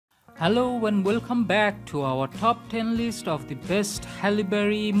Hello and welcome back to our top 10 list of the best Halle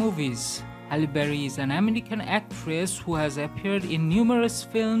Berry movies. Halle Berry is an American actress who has appeared in numerous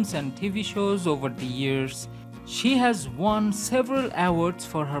films and TV shows over the years. She has won several awards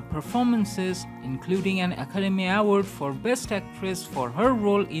for her performances, including an Academy Award for Best Actress for her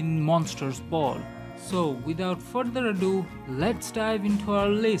role in Monsters Ball. So without further ado, let's dive into our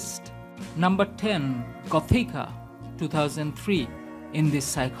list. Number 10. Gothika, 2003. In this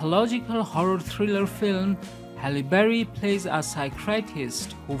psychological horror thriller film, Halle Berry plays a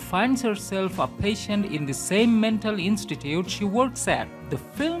psychiatrist who finds herself a patient in the same mental institute she works at. The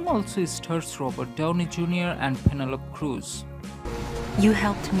film also stars Robert Downey Jr. and Penelope Cruz. You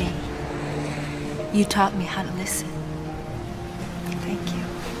helped me. You taught me how to listen. Thank you.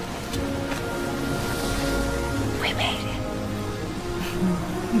 We made it.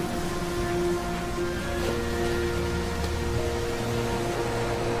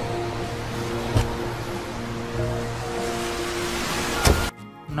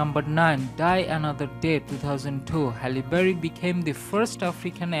 Number 9. Die Another Day, 2002. Halle Berry became the first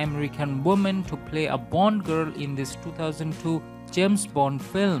African-American woman to play a Bond girl in this 2002 James Bond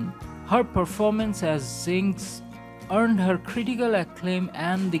film. Her performance as Jinx earned her critical acclaim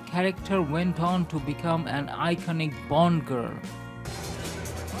and the character went on to become an iconic Bond girl.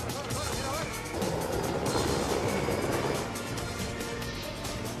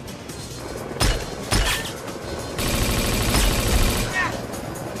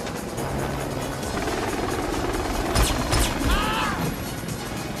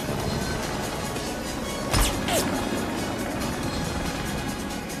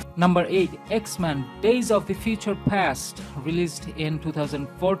 Number 8. X-Men Days of the Future Past, released in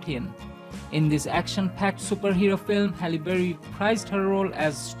 2014. In this action-packed superhero film, Halle Berry prized her role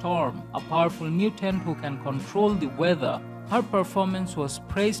as Storm, a powerful mutant who can control the weather. Her performance was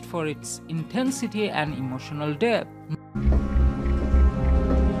praised for its intensity and emotional depth.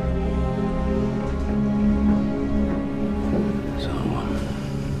 So,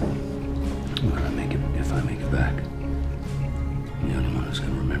 I'm gonna make it if I make it back. The only one who's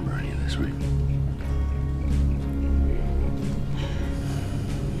gonna remember any of this, right?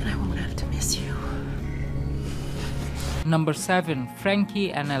 And I won't have to miss you. Number 7.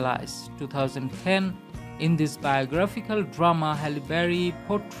 Frankie Alice, 2010. In this biographical drama, Halle Berry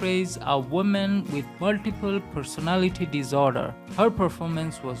portrays a woman with multiple personality disorder. Her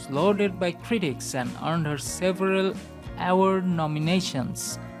performance was lauded by critics and earned her several award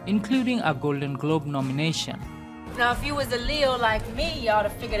nominations, including a Golden Globe nomination. Now, if you was a Leo like me, you ought to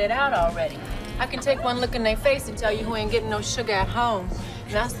figured it out already. I can take one look in their face and tell you who ain't getting no sugar at home.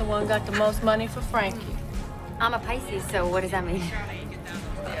 And that's the one got the most money for Frankie. I'm a Pisces, so what does that mean?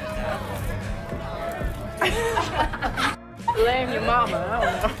 Blame your mama, I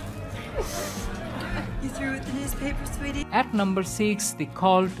don't know. You through with the newspaper, sweetie? At number 6. The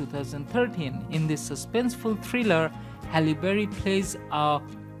Call, 2013. In this suspenseful thriller, Halle Berry plays a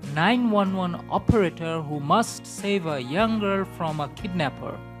 911 operator who must save a young girl from a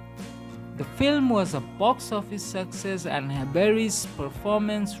kidnapper. The film was a box office success and Berry's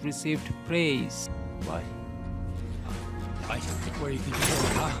performance received praise. What? Where do you think you're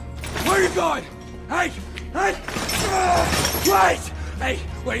going, huh? Where are you going? Hey! Hey! Right! Hey,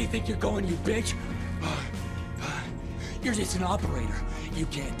 where do you think you're going, you bitch? You're just an operator. You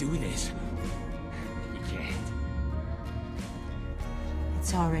can't do this. You can't.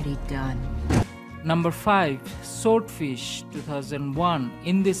 It's already done. Number 5. Swordfish, 2001.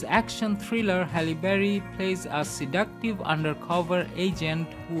 In this action thriller, Halle Berry plays a seductive undercover agent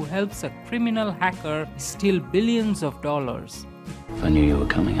who helps a criminal hacker steal billions of dollars. If I knew you were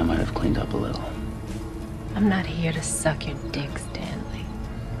coming, I might have cleaned up a little. I'm not here to suck your dick, Stanley.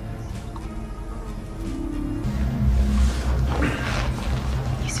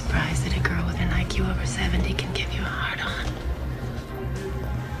 You surprised that a girl with an IQ over 70 can give you a hard-on?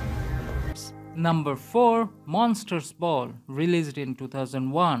 Number 4. Monsters Ball, released in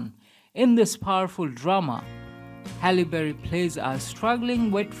 2001. In this powerful drama, Halle Berry plays a struggling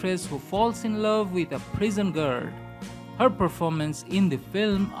waitress who falls in love with a prison guard. Her performance in the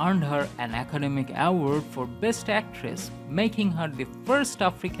film earned her an Academy Award for Best Actress, making her the first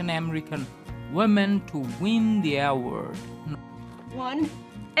African-American woman to win the award.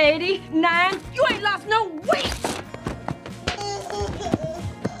 189. You ain't lost no weight!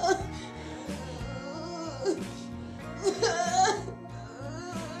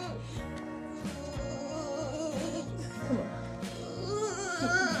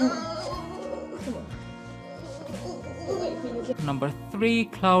 Number 3.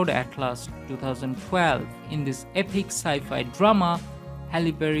 Cloud Atlas, 2012. In this epic sci-fi drama,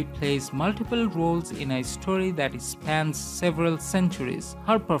 Halle Berry plays multiple roles in a story that spans several centuries.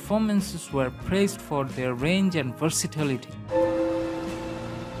 Her performances were praised for their range and versatility.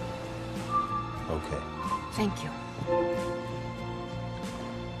 Okay. Thank you.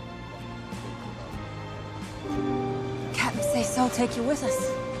 Captain say so. Take you with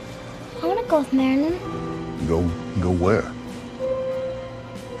us. I want to go with Marilyn. Go where?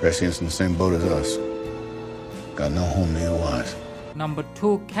 Prescient's in the same boat as us. Got no home near wise. Number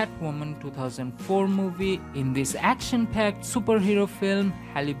 2, Catwoman 2004 movie. In this action-packed superhero film,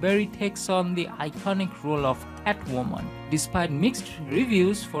 Halle Berry takes on the iconic role of Catwoman. Despite mixed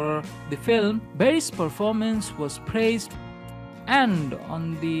reviews for the film, Berry's performance was praised. And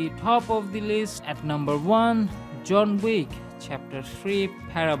on the top of the list at number 1, John Wick Chapter 3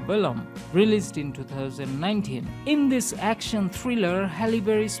 Parabellum, released in 2019. In this action thriller, Halle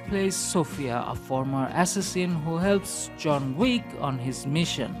Berry plays Sophia, a former assassin who helps John Wick on his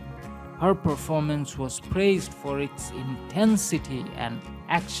mission. Her performance was praised for its intensity and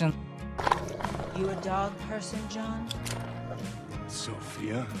action. You a dog person, John?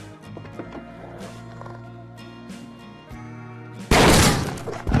 Sophia?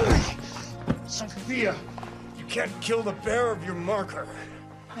 Sophia! You can't kill the bearer of your marker.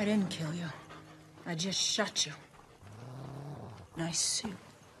 I didn't kill you. I just shot you. Nice suit.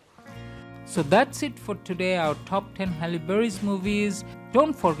 So that's it for today, our top 10 Halle Berry's movies.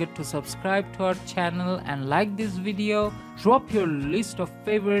 Don't forget to subscribe to our channel and like this video. Drop your list of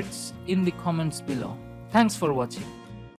favorites in the comments below. Thanks for watching.